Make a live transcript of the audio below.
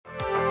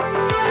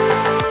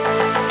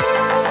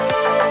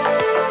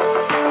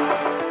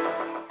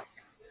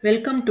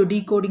Welcome to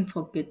Decoding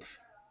for Kids.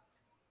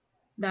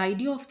 The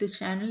idea of this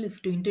channel is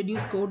to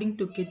introduce coding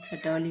to kids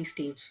at early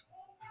stage.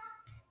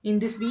 In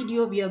this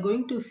video, we are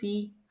going to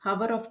see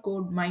Hour of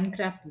Code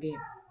Minecraft game.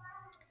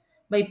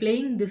 By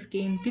playing this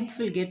game, kids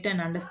will get an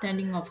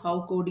understanding of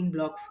how coding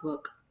blocks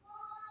work.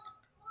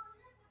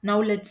 Now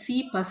let's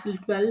see puzzle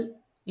 12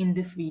 in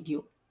this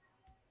video.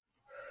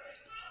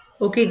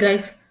 Okay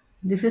guys,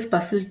 this is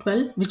puzzle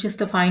 12 which is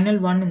the final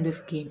one in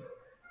this game.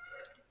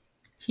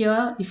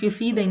 Here, if you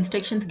see the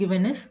instructions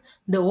given is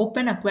the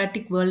open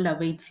aquatic world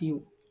awaits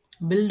you.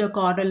 Build a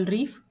coral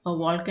reef, a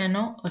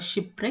volcano, a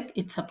shipwreck,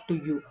 it's up to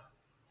you.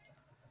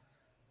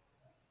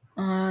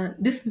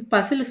 This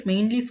puzzle is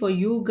mainly for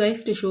you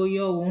guys to show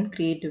your own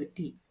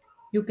creativity.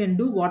 You can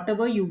do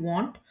whatever you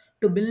want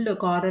to build a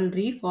coral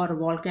reef or a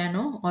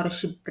volcano or a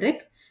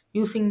shipwreck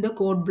using the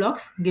code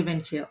blocks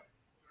given here.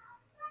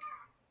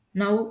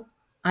 Now,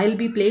 I'll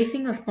be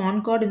placing a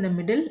spawn code in the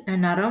middle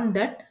and around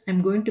that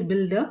I'm going to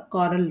build a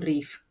coral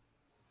reef.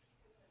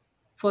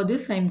 For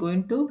this, I'm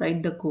going to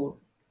write the code.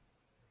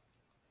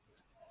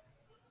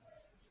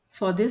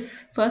 For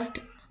this, first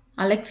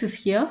Alex is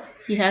here.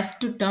 He has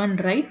to turn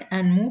right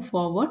and move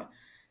forward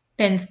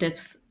 10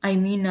 steps.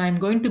 I'm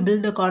going to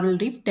build the coral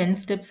reef 10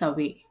 steps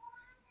away.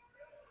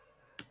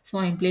 So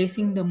I'm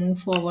placing the move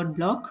forward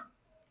block.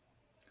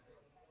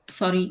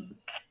 Sorry,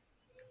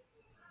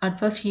 at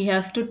first he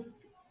has to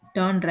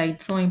turn right.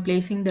 So I'm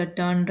placing the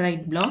turn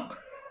right block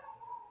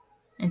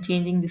and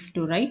changing this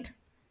to right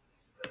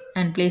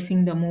and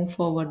placing the move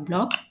forward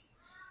block.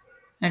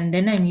 And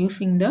then I'm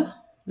using the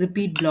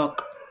repeat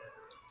block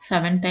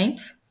 7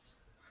 times.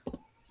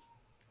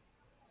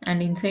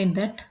 And inside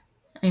that,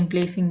 I'm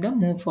placing the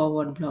move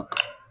forward block.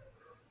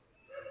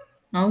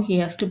 Now he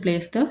has to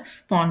place the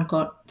spawn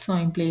code. So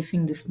I'm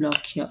placing this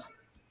block here.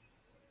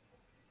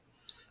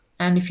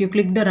 And if you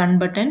click the run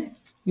button,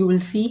 you will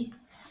see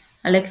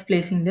Alex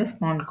placing the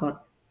spawn code.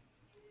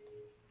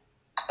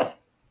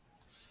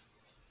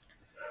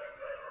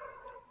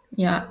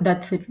 Yeah,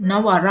 that's it.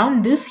 Now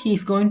around this,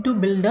 he's going to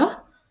build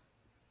a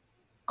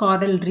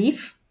coral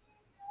reef.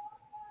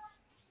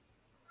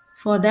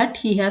 For that,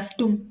 he has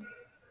to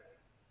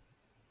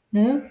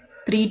move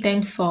 3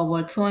 times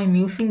forward. So I'm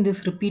using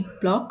this repeat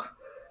block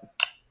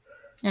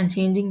and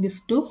changing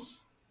this to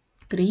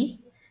 3.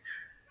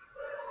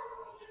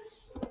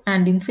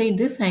 And inside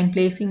this, I'm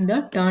placing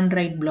the turn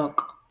right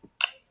block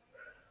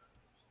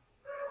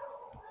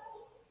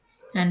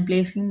and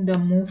placing the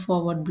move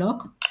forward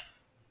block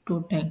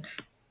 2 times.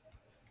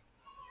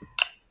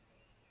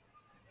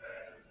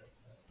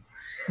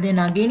 Then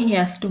again, he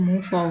has to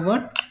move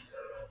forward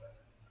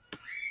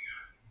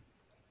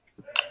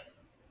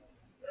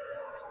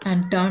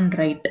and turn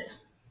right,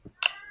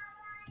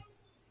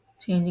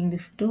 changing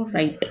this to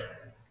right.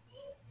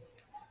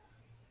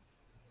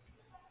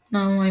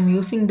 Now I'm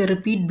using the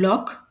repeat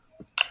block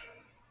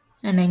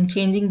and I'm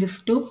changing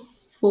this to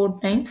 4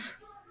 times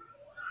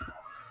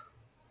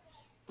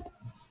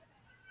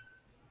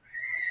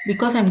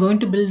because I'm going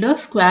to build a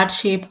square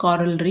shape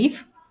coral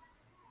reef.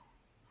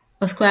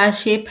 A square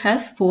shape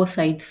has 4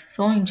 sides,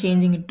 so I'm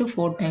changing it to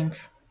 4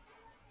 times.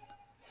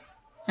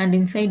 And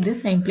inside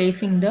this I'm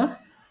placing the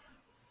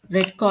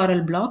red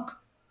coral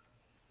block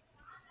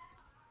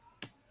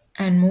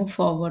and move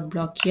forward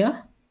block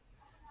here.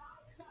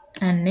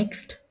 And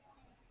next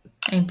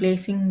I'm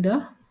placing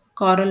the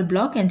coral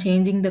block and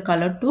changing the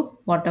color to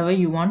whatever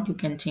you want, you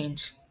can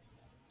change.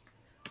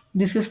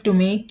 This is to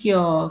make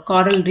your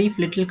coral reef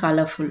little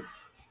colorful.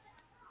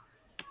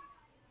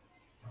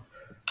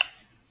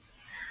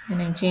 Then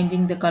I'm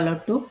changing the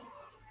color to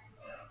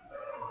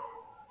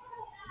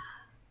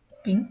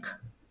pink.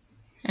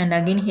 And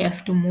again he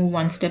has to move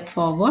 1 step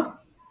forward.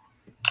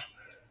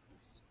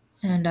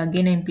 And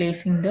again I'm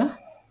placing the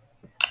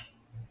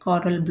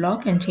coral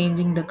block and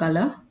changing the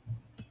color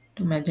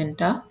to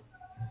magenta.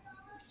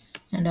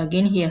 And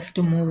again he has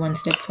to move 1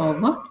 step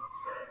forward.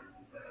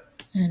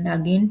 And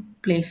again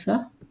place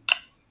a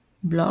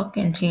block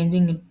and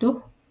changing it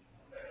to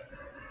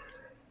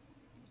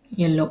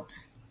yellow.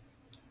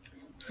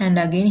 And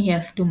again he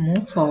has to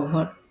move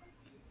forward.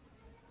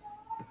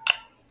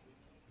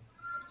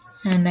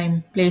 And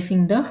I'm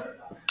placing the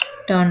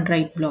turn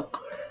right block.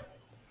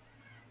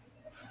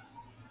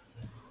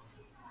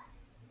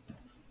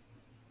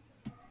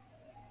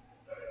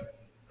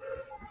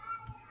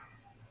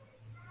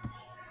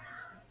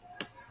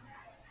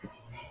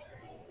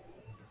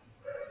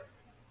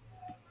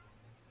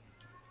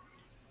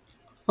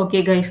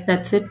 Okay guys,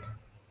 that's it.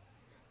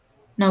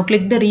 Now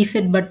click the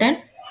reset button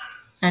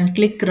and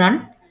click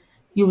run.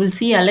 You will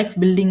see Alex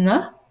building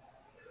a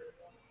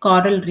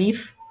coral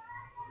reef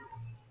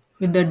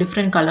with the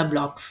different color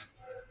blocks.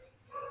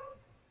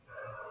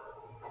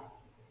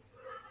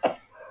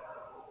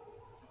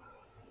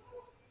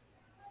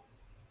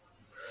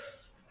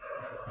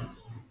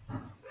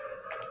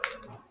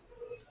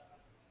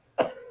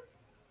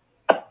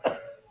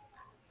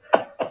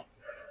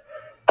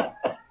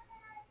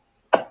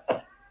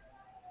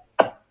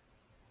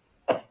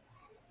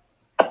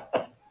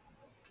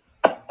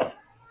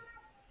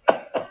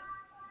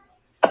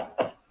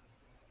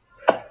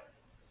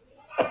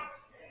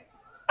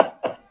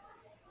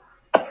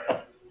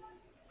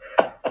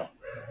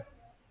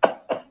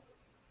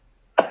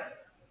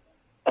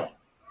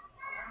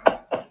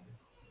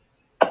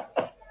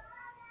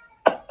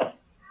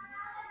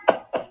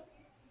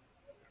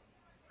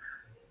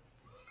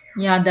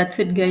 Yeah, that's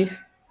it, guys.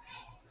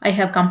 I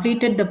have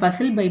completed the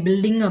puzzle by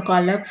building a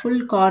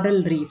colorful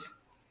coral reef.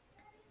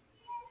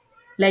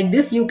 Like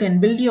this, you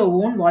can build your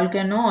own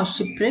volcano or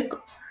shipwreck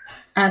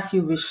as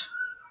you wish.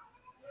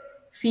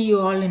 See you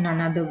all in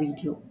another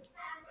video.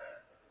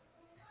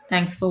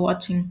 Thanks for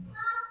watching.